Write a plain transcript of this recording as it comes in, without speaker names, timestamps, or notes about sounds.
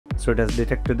So it has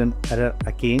detected an error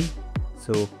again.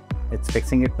 So it's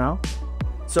fixing it now.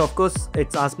 So of course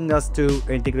it's asking us to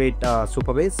integrate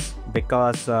Supabase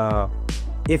because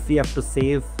if we have to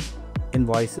save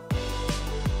invoices.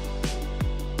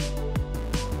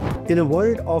 In a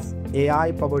world of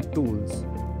AI-powered tools,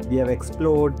 we have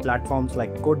explored platforms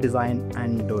like Code Design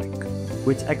and Doric,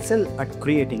 which excel at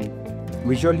creating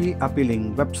visually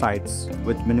appealing websites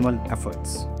with minimal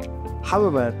efforts.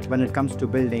 However, when it comes to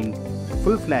building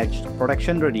full-fledged,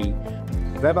 production-ready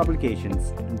web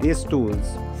applications, these tools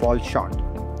fall short.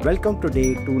 Welcome to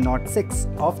day 206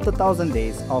 of the 1000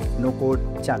 Days of No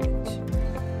Code Challenge.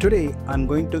 Today, I'm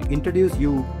going to introduce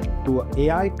you to an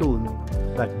AI tool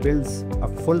that builds a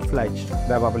full-fledged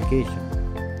web application.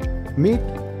 Meet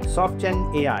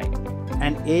Softgen AI,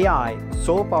 an AI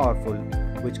so powerful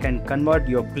which can convert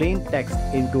your plain text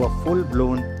into a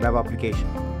full-blown web application.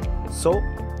 So,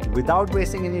 without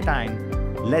wasting any time,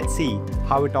 let's see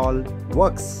how it all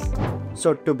works.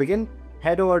 So to begin,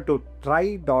 head over to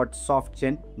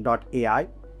try.softgen.ai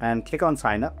and click on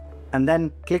sign up, and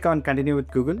then click on continue with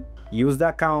Google. Use the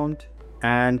account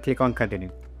and click on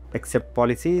continue. Accept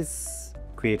policies,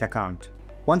 create account.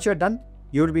 Once you're done,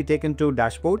 you will be taken to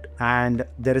dashboard and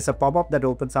there is a pop-up that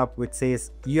opens up which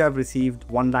says you have received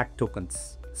 1 lakh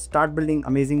tokens. Start building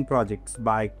amazing projects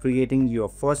by creating your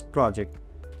first project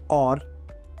or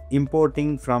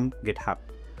importing from GitHub.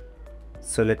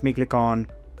 So let me click on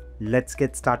let's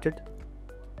get started.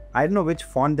 I don't know which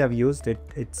font they've used.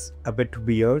 It's a bit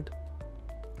weird,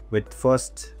 with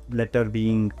first letter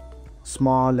being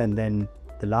small and then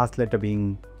the last letter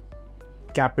being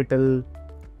capital.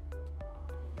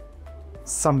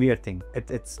 Some weird thing.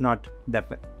 It's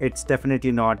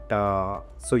definitely not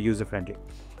so user friendly.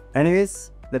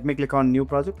 Anyways, let me click on new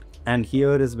project, and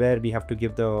here is where we have to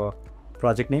give the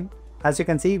project name. As you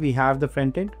can see, we have the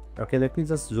front end. Okay, let me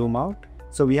just zoom out.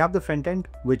 So we have the front end,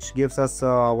 which gives us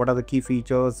what are the key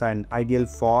features and ideal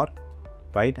for,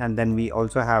 right? And then we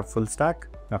also have full stack.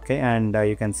 Okay, and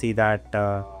you can see that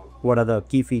what are the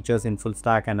key features in full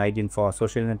stack and ideal for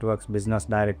social networks, business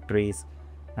directories,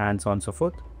 and so on and so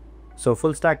forth. So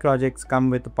full stack projects come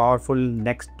with a powerful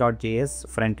Next.js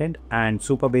front end and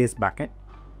Supabase backend,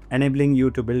 enabling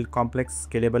you to build complex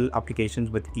scalable applications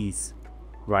with ease,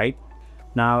 right?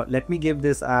 Now let me give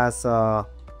this as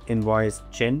invoice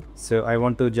gen. So I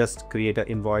want to just create an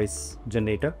invoice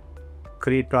generator,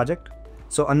 create project.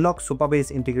 So unlock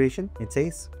Supabase integration, it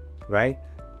says, right?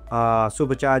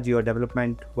 Supercharge your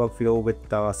development workflow with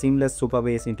seamless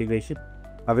Supabase integration,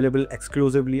 available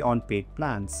exclusively on paid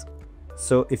plans.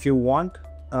 So if you want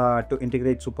to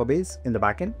integrate Supabase in the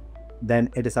backend, then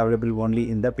it is available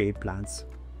only in the paid plans.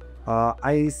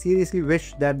 I seriously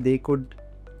wish that they could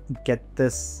get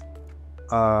this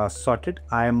sorted.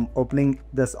 I am opening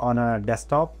this on a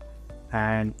desktop,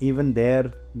 and even there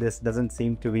this doesn't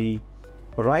seem to be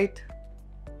right.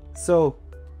 So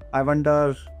I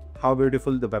wonder how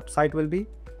beautiful the website will be.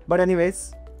 But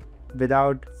anyways,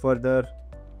 without further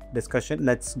discussion,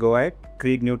 let's go ahead,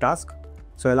 create new task.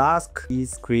 So I'll ask,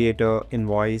 please create a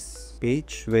invoice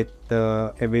page with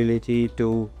the ability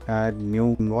to add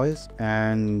new invoice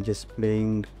and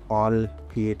displaying all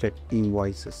created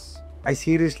invoices. I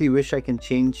seriously wish I can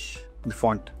change the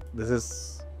font. This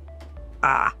is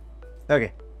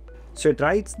okay. So it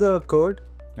writes the code.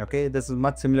 Okay, this is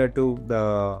much similar to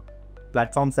the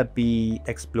platforms that we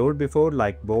explored before,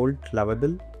 like Bolt,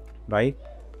 Lovable, right?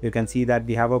 You can see that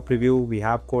we have a preview, we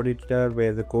have code editor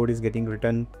where the code is getting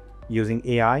written using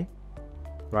AI,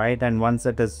 right? And once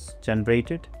it is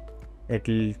generated, it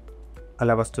will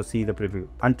allow us to see the preview.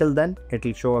 Until then, it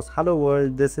will show us, hello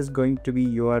world, this is going to be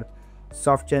your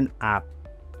Softgen app.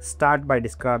 Start by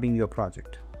describing your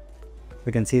project.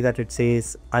 We can see that it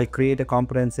says, I'll create a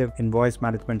comprehensive invoice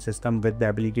management system with the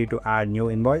ability to add new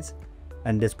invoice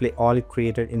and display all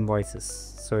created invoices.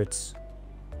 So it's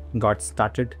got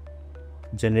started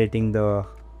generating the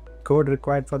code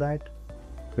required for that.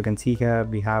 You can see here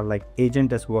we have like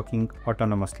agent is working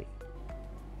autonomously.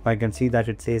 I can see that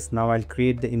it says, now I'll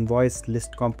create the invoice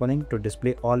list component to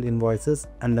display all invoices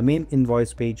and the main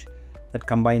invoice page that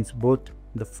combines both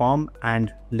the form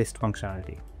and list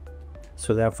functionality.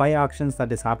 So there are 5 actions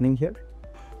that is happening here.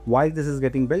 While this is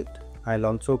getting built, I'll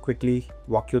also quickly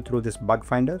walk you through this bug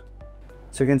finder.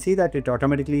 So you can see that it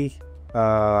automatically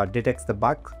detects the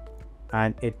bug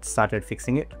and it started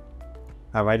fixing it.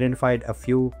 I've identified a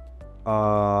few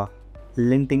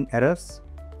linting errors.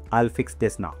 I'll fix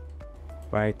this now,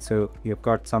 right? So you've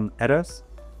got some errors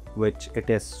which it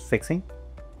is fixing.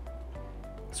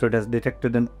 So it has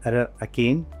detected an error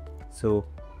again, so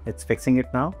it's fixing it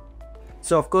now.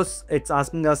 So of course, it's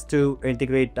asking us to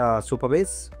integrate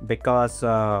Supabase because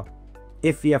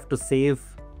if we have to save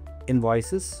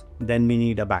invoices, then we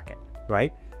need a backend,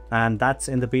 right? And that's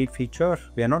in the paid feature.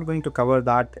 We are not going to cover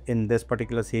that in this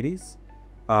particular series.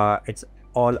 It's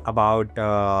all about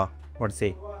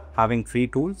having free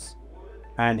tools,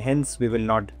 and hence we will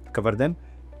not cover them.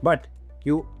 But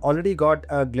you already got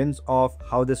a glimpse of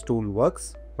how this tool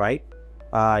works, right?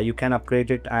 You can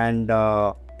upgrade it and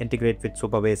integrate with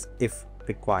Supabase if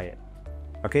required.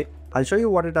 Okay, I'll show you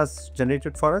what it has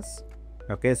generated for us.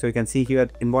 Okay, so you can see here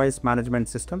invoice management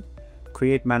system.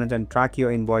 Create, manage and track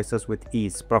your invoices with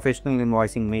ease. Professional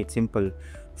invoicing made simple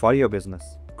for your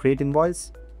business. Create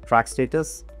invoice, track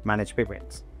status, manage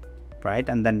payments, right?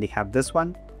 And then we have this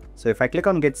one. So if I click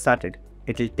on get started,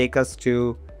 it will take us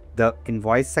to the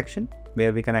invoice section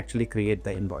where we can actually create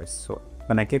the invoice. So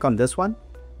when I click on this one,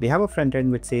 we have a front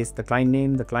end which says the client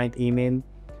name, the client email,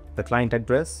 the client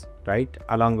address, right,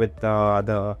 along with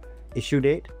the issue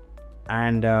date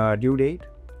and due date.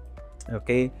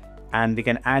 Okay, and we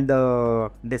can add the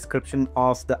description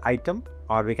of the item,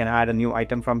 or we can add a new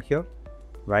item from here,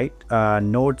 right?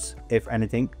 Notes if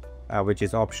anything, which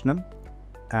is optional,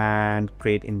 and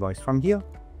create invoice from here.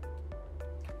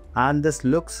 And this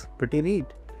looks pretty neat.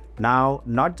 Now,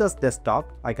 not just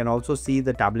desktop, I can also see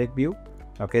the tablet view.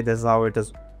 Okay, this is how it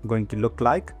is going to look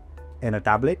like in a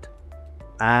tablet.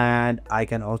 And I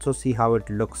can also see how it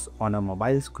looks on a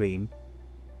mobile screen,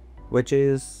 which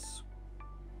is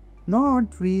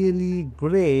not really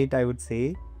great, I would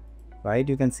say, right?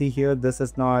 You can see here, this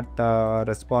is not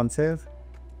responsive.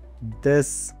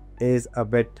 This is a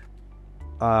bit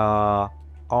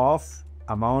off,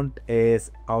 amount is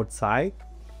outside,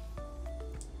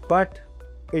 but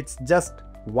it's just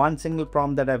one single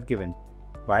prompt that I've given,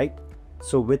 right?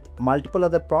 So with multiple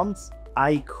other prompts,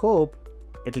 I hope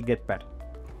it'll get better.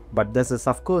 But this is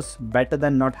of course better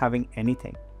than not having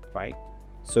anything, right?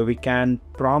 So we can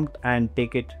prompt and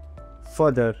take it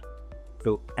further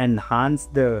to enhance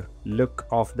the look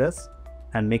of this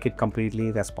and make it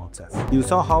completely responsive. You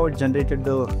saw how it generated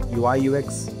the UI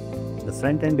UX, the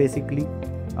front end basically,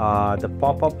 the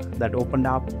pop-up that opened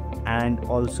up, and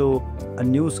also a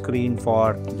new screen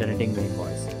for generating the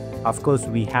invoice. Of course,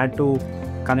 we had to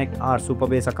connect our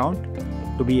Supabase account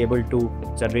to be able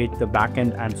to generate the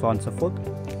backend and so on and so forth.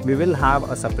 We will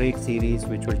have a separate series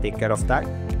which will take care of that,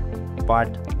 but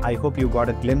I hope you got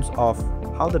a glimpse of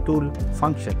how the tool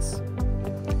functions.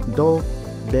 Though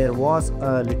there was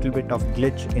a little bit of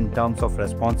glitch in terms of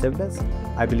responsiveness,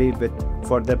 I believe with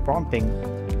further prompting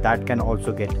that can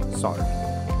also get solved.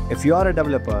 If you are a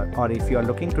developer, or if you are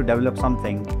looking to develop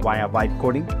something via vibe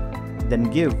coding, then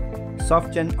give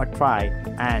Softgen a try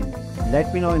and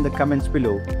let me know in the comments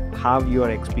below how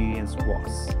your experience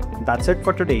was. That's it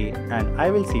for today, and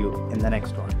I will see you in the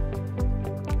next one.